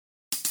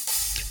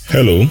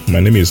Hello, my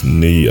name is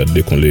Neyi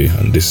Adekunle,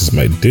 and this is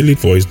my daily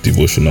voice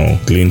devotional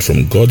gleaned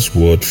from God's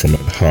word from my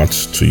heart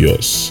to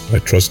yours. I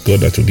trust God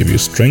that will give you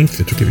strength,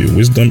 it will give you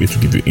wisdom, it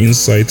will give you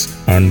insight,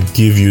 and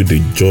give you the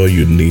joy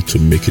you need to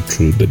make it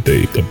through the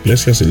day. God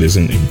bless you as you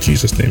listen in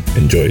Jesus' name.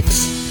 Enjoy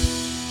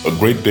it. A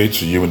great day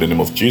to you in the name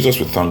of Jesus.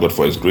 We thank God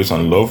for His grace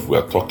and love. We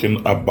are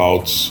talking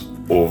about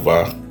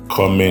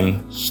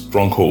overcoming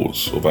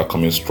strongholds,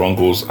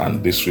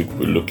 and this week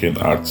we're looking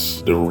at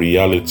the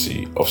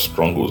reality of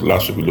strongholds.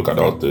 Last week we looked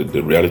at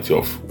the reality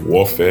of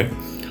warfare.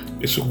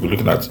 This week we're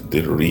looking at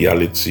the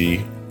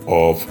reality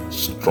of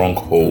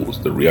strongholds,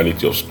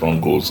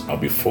 I'll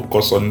be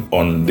focusing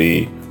on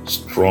the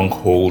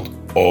stronghold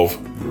of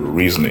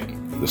reasoning.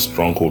 So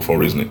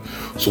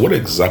what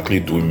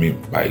exactly do we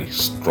mean by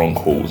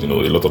strongholds? A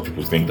lot of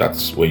people think that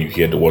when you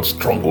hear the word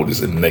stronghold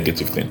is a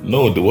negative thing.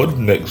 No, the word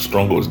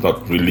stronghold is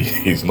not really,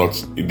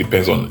 it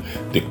depends on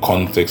the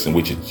context in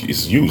which it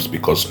is used,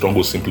 because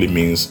stronghold simply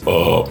means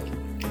a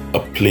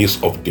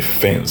place of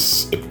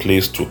defense, a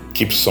place to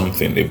keep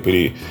something, a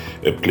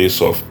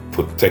place of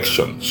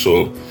protection.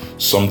 So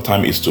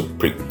sometimes it's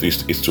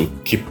to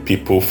keep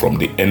people from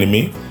the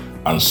enemy,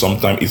 and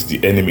sometimes it's the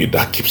enemy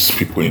that keeps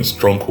people in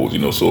strongholds,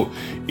 so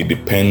it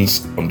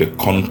depends on the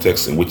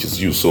context in which it's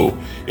used. So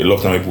a lot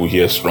of times people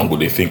hear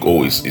stronghold, they think,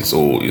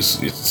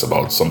 it's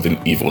about something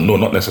evil. No,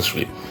 not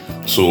necessarily.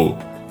 So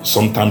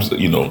sometimes,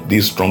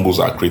 these strongholds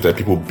are created.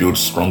 People build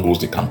strongholds.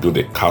 They can build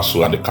a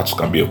castle, and the castle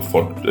can be a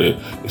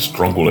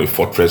stronghold or a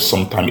fortress.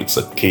 Sometimes it's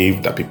a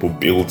cave that people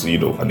build,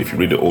 and if you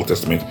read the Old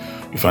Testament,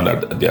 you find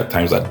that there are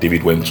times that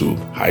David went to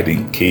hide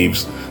in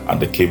caves, and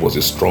the cave was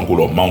a stronghold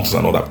of mountains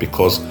and all that,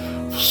 because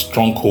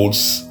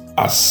strongholds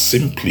are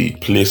simply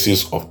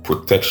places of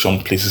protection,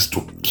 places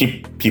to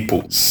keep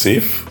people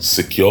safe,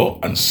 secure,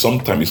 and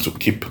sometimes to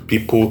keep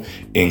people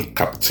in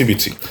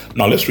captivity.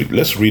 Now let's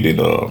read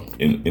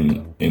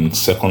in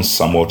 2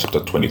 Samuel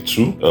chapter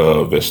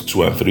 22, verse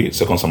 2 and 3.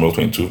 2 Samuel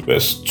 22,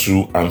 verse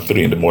 2 and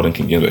 3 in the Modern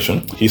King James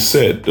Version. He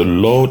said, "The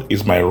Lord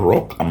is my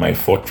rock and my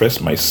fortress,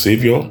 my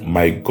savior,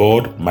 my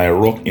God, my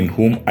rock in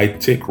whom I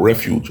take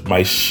refuge,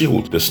 my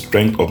shield, the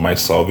strength of my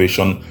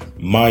salvation,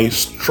 my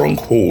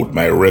stronghold,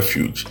 my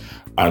refuge,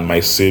 and my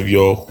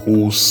savior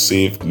who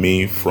saved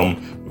me from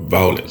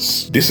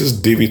violence." This is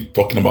David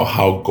talking about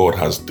how God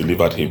has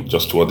delivered him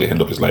just toward the end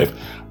of his life,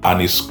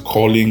 and is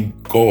calling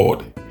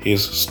God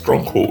his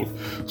stronghold.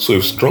 So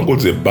if stronghold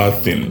is a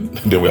bad thing,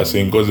 then we are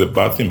saying God is a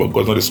bad thing, but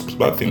God's not a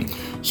bad thing.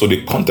 So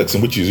the context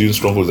in which he's using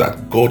stronghold is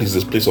that God is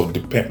this place of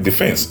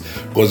defense.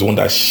 God is the one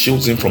that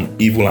shields him from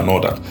evil and all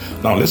that.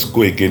 Now let's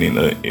go again in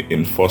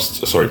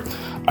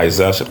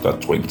Isaiah chapter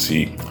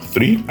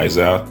 23.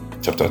 Isaiah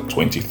chapter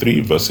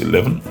 23 verse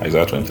 11.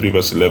 Isaiah 23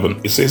 verse 11.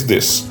 It says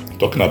this,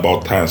 talking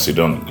about Tyre and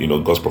Sidon,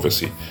 God's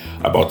prophecy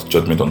about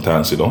judgment on Tyre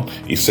and Sidon.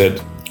 He said,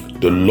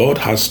 "The Lord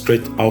has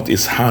stretched out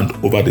his hand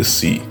over the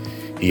sea.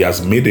 He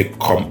has made the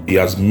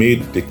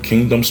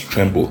kingdoms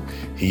tremble.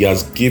 He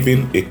has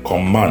given a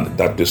command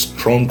that the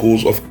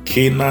strongholds of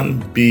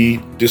Canaan be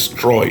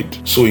destroyed."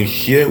 So in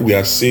here we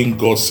are seeing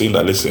God saying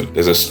that, listen,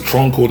 there's a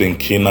stronghold in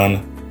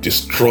Canaan,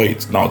 destroy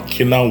it. Now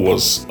Canaan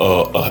was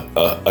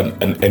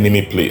an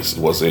enemy place.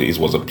 It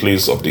was a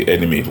place of the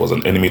enemy. It was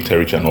an enemy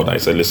territory and all that. I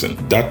said, listen,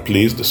 that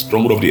place, the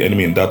stronghold of the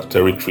enemy in that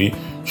territory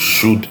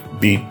should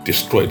be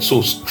destroyed.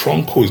 So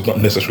stronghold is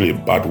not necessarily a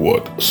bad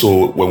word.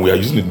 So when we are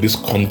using it in this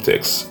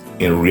context,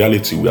 in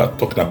reality, we are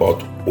talking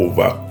about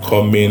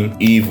overcoming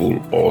evil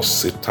or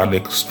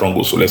satanic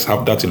strongholds. So let's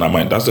have that in our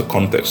mind. That's the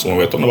context. So when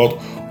we're talking about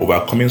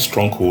overcoming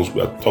strongholds,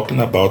 we are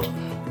talking about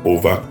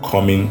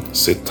overcoming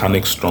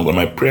satanic stronghold.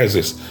 My prayer is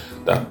this,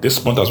 that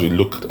this month as we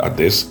look at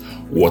this,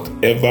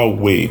 whatever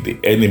way the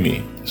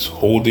enemy is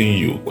holding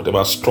you,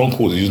 whatever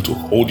stronghold is using to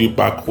hold you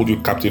back, hold you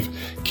captive,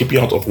 keep you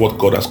out of what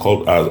God has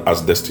called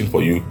as destined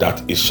for you,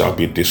 that it shall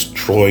be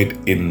destroyed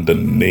in the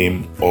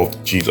name of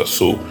Jesus.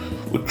 So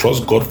we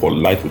trust God for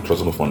light, we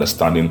trust God for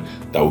understanding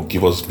that will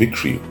give us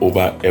victory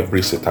over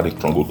every satanic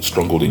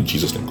stronghold in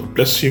Jesus' name. God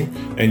bless you.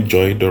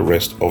 Enjoy the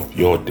rest of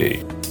your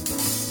day.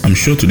 I'm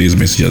sure today's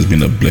message has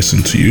been a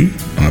blessing to you.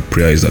 Our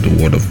prayer is that the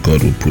word of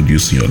God will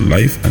produce in your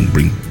life and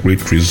bring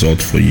great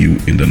results for you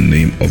in the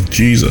name of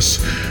Jesus.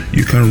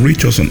 You can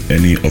reach us on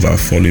any of our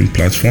following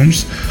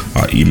platforms.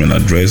 Our email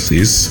address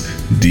is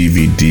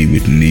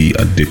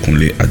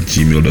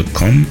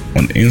dvdwithneyi@gmail.com.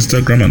 On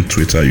Instagram and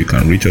Twitter, you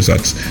can reach us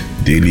at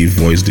Daily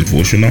Voice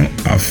Devotional.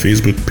 Our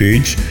Facebook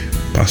page,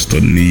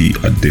 Pastor Neyi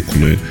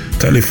Adekunle.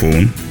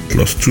 Telephone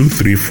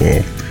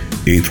 +234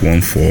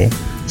 814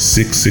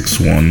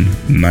 661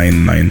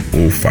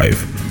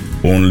 9905.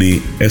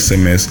 Only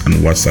SMS and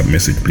WhatsApp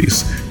message,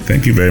 please.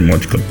 Thank you very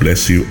much. God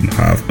bless you and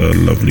have a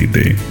lovely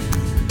day.